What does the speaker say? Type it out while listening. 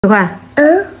小快，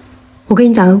我给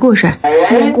你讲个故事。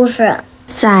什么故事？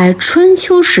在春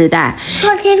秋时代，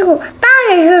说清楚，到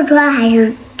底是春还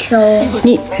是秋？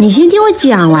你先听我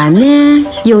讲完呗。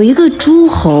有一个诸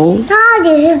侯，到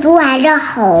底是猪还是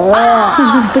猴？算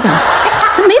了，不讲了，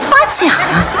还没法讲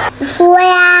啊。说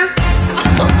呀。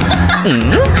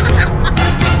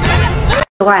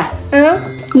小快，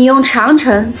你用长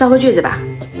城造个句子吧。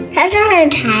长城很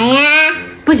长呀。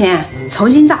不行，重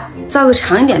新造个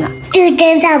长一点的。这个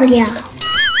真造不了。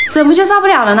怎么就造不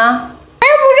了了呢？我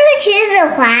又不是秦始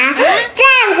皇。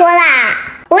再说啦，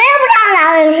我也不知道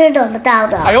老子是怎么造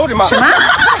的。哎呦我的妈！什么？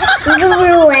你这不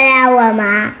是为难我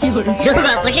吗？如果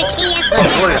不是亲眼所见，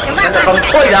很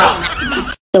快的。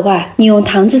小快，你用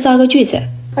糖字造个句子。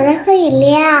我在喝饮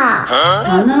料。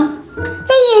糖呢？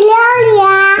在饮料里啊。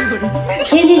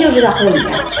天天就知道喝饮料，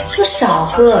要少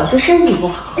喝，对身体不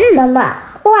好。妈妈，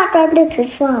化妆对皮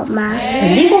肤好吗？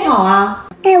肯定不好啊。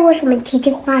那为什么天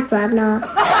天化妆呢？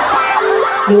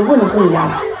你又不能喝饮料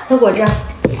了，喝果汁。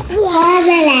我外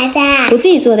面来的。我自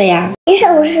己做的呀。你什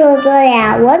么时候做的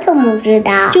呀？我怎么知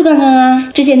道？就刚刚啊，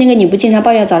之前那个你不经常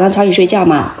抱怨早上吵你睡觉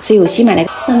嘛，所以我新买了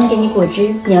个。妈妈给你果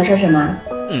汁，你要说什么？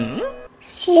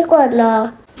西瓜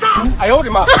呢？哎呦我的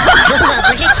妈！如果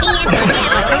不是亲眼所见，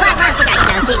我是万万不敢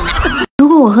相信的。如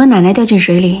果我和奶奶掉进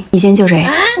水里，你先救谁？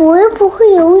我又不会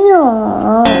游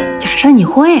泳。假设你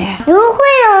会，你们会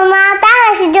游吗？当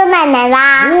然是救奶奶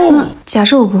啦。那假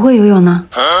设我不会游泳呢？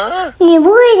你不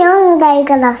会游泳带一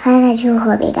个老太太去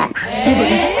河边干嘛？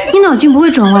你脑筋不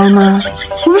会转弯吗？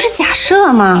我不是假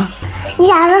设吗？你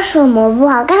假设什么不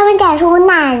好？他们假设我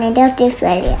奶奶掉进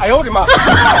水里。哎呦我的妈！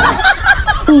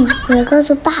我要告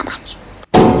诉爸爸去。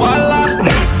完了！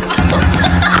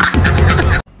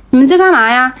你们在干嘛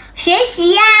呀？学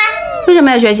习呀。为什么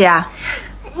要学习啊？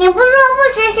你不是说不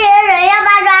学习的人要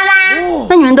扒砖吗？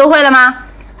那你们都会了吗？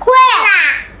会啦。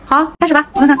好，开始吧，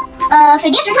我看看。水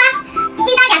滴石穿，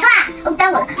一刀两断，该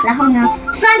我了。然后呢，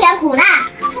酸甜苦辣，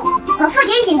父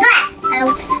亲请罪，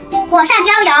火上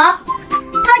浇油，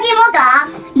偷鸡摸狗，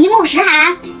一目十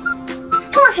行，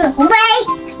兔死狐悲，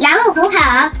羊入虎口，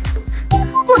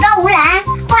不周无人，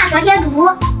画蛇添足，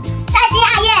三心二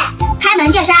意，开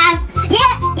门见山，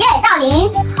夜到临，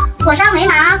火烧眉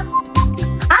毛，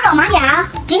昂首盲脚，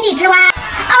井底之蛙。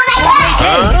Oh my god!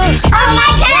 Oh my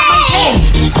god!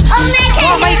 Oh my god!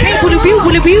 Oh my god！ 咕噜biu咕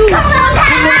噜biu。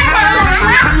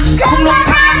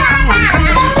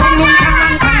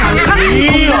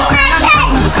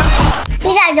你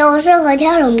感觉我适合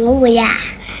跳什么舞呀？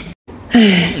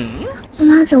妈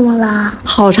妈怎么了？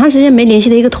好长时间没联系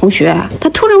的一个同学，他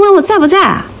突然问我在不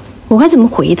在，我该怎么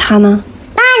回他呢？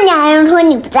那你还能说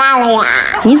你不在了呀？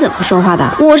你怎么说话的？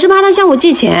我是怕他向我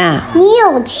借钱。你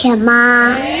有钱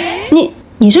吗？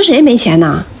你说谁没钱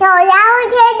呢？有人会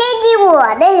天天替我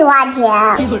的零花钱。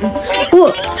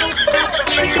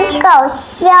你搞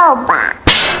笑吧？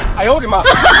哎呦我的妈！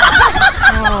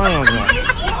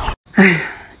哎，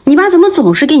你爸怎么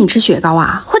总是给你吃雪糕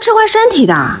啊？会吃坏身体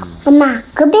的。妈妈，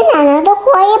隔壁奶奶都活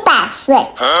100岁。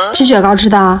吃雪糕吃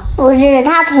的？不是，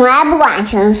她从来不管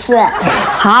闲事。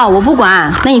好，我不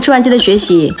管。那你吃完记得学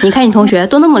习。你看你同学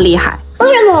都那么厉害。为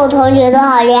什么我同学都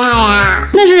好厉害呀？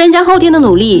那是人家后天的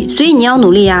努力，所以你要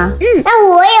努力呀。那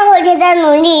我也后天在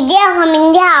努力，今天和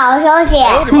明天好好休息。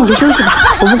那你就休息吧，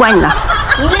我不管你了。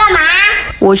你去干嘛？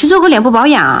我去做个脸部保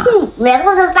养。没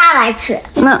空就爸爸去。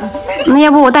那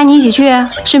要不我带你一起去，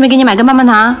顺便给你买根棒棒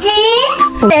糖。行。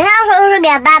等下说是给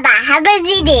爸爸，还不是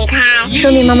自己开？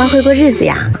说明妈妈会过日子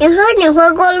呀。你说你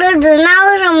会过日子，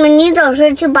那为什么你总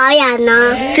是去保养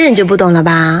呢？这你就不懂了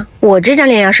吧？我这张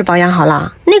脸要是保养好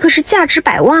了，那可是价值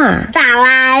100万。咋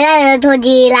啦？让人偷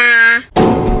鸡啦？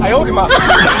哎呦我的妈！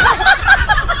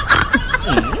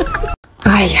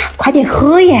哎呀，快点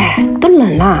喝耶，都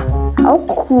冷了。好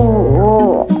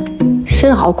苦。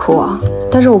是好苦啊，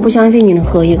但是我不相信你能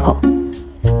喝一口。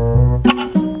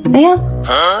哎呀，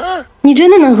你真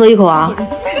的能喝一口啊？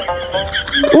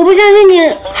我不相信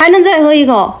你还能再喝一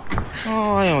口。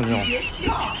哎呦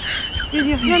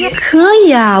可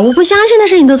以啊，我不相信的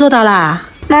事情都做到了。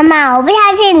妈妈，我不相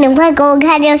信你会给我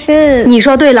看电视。你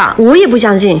说对了，我也不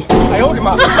相信。哎呦我的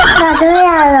妈！那对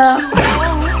了。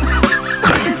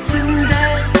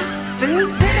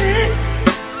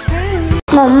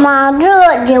妈妈，这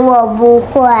个题我不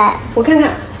会。我看看，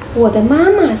我的妈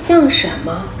妈像什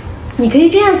么？你可以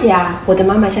这样写啊，我的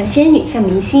妈妈像仙女，像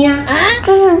明星呀。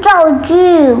这是造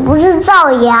句，不是造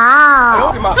谣。哎呦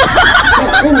我的妈！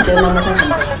那你觉得妈妈像什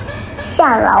么？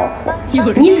像老虎。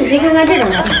你仔细看看这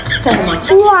张照片，像什么？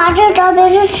哇，这照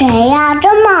片是谁呀？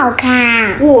这么好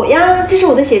看。我呀，这是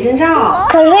我的写真照。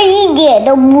可是一点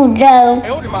都不真。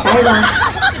啥意思啊？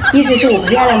意思是我不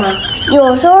漂亮吗？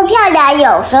有时候漂亮，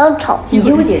有时候丑。你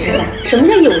给我解释一下，什么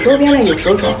叫有时候漂亮，有时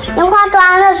候丑？你化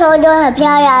妆的时候就很漂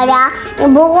亮呀，你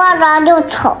不化妆就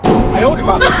丑。哎呦我的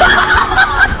妈！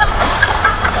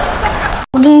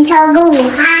我给你跳个舞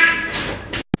哈。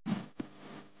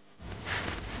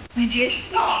你别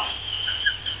笑。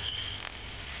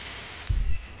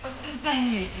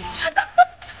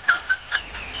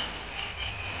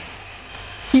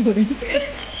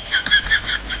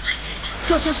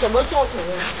这是什么过程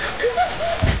啊？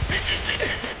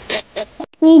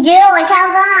你觉得我跳歌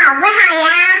好不好呀？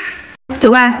走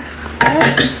乖，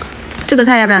这个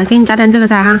菜要不要？给你加点这个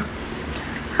菜哈。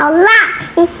好辣。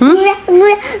不辣。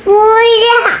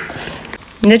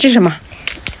你在吃什么？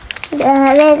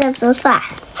那个竹笋。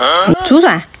竹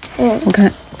笋？我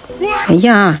看。哎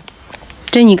呀，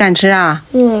这你敢吃啊？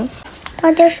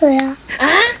倒点水啊。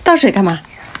倒水干嘛？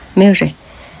没有水。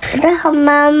那好，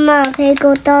妈妈可以给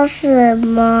我倒水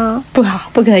吗？不好，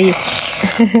不可以。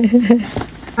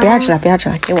不要吃了，不要吃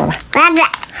了，给我吧。不要吃。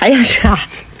还要吃啊？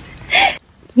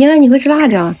原来你会吃辣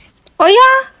椒。哎呀，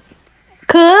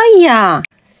可以呀。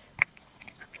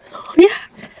呀，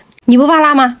你不怕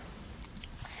辣吗？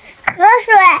喝水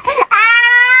啊！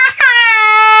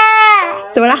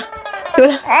怎么了？怎么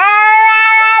了？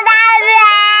大水！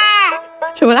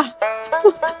怎么了？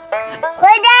回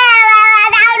家了，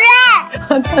大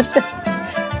水！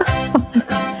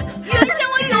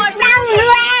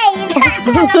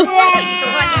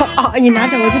哦，你拿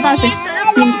着，我去倒水。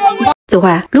子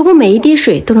慧，如果每一滴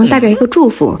水都能代表一个祝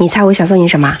福，你猜我想送你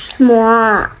什么？什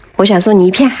么？我想送你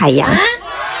一片海洋。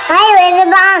我以为是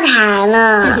棒台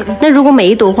呢。那如果每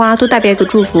一朵花都代表一个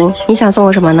祝福，你想送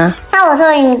我什么呢？那我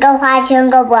送你一个花圈，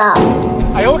够不？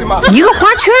哎呦我的妈！一个花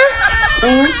圈？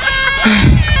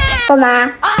够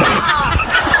吗？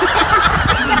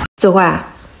子慧，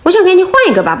我想给你换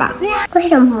一个爸爸。为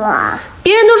什么？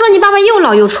别人都说你爸爸又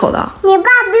老又丑的。你爸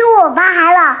比我爸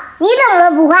还老，你怎么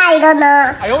不换一个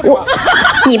呢？哎呦我的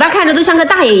妈！你爸看着都像个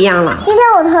大爷一样了。今天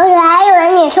我同学还以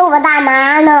为你是我大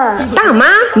妈呢。大妈，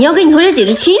你要跟你同学解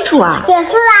释清楚啊！解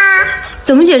释啦。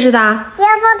怎么解释的？巅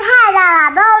峰太大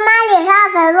了，把我妈脸上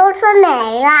的粉都吹没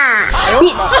啦。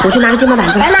你，我去拿个鸡毛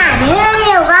掸子。妈妈，明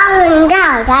天我告诉你一个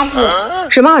好消息。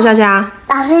什么好消息啊？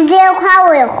老师今天夸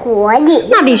我有活力。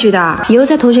那必须的，以后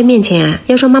在同学面前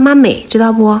要说妈妈美，知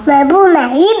道不？美不美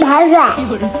一盆水。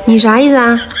你啥意思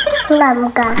啊？你敢不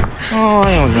敢？哎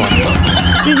呦我的妈！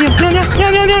停！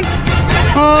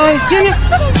哎，停！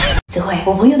子慧，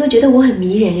我朋友都觉得我很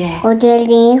迷人哎。我觉得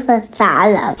你很烦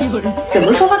人。怎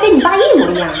么说话跟你爸一模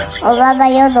一样？我爸爸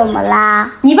又怎么啦？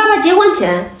你爸爸结婚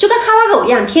前就跟哈拉狗一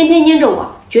样，天天粘着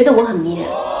我，觉得我很迷人。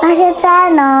那现在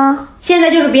呢？现在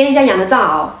就是别人家养的藏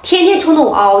獒，天天冲着我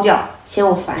嗷嗷叫，嫌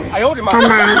我烦人。哎呦我的妈！妈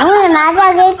妈，我也拿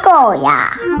嫁给狗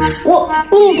呀。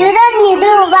你觉得你对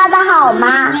我爸爸好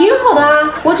吗？挺好的啊，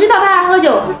我知道他爱喝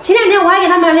酒，前2天我还给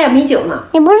他买了2瓶酒呢。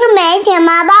你不是没钱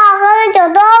吗？爸爸喝的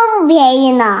酒都不便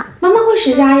宜呢。妈妈会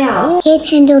持家呀，天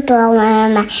天就找我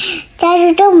买，家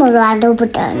是这么乱都不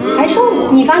整理。还说我，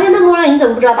你房间那么乱，你怎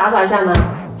么不知道打扫一下呢？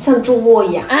像猪窝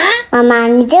一样。妈妈，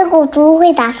你这个猪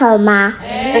会打扫吗？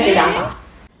那谁打扫？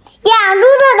养猪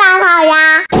的打扫呀。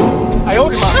哎呦我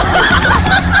的妈！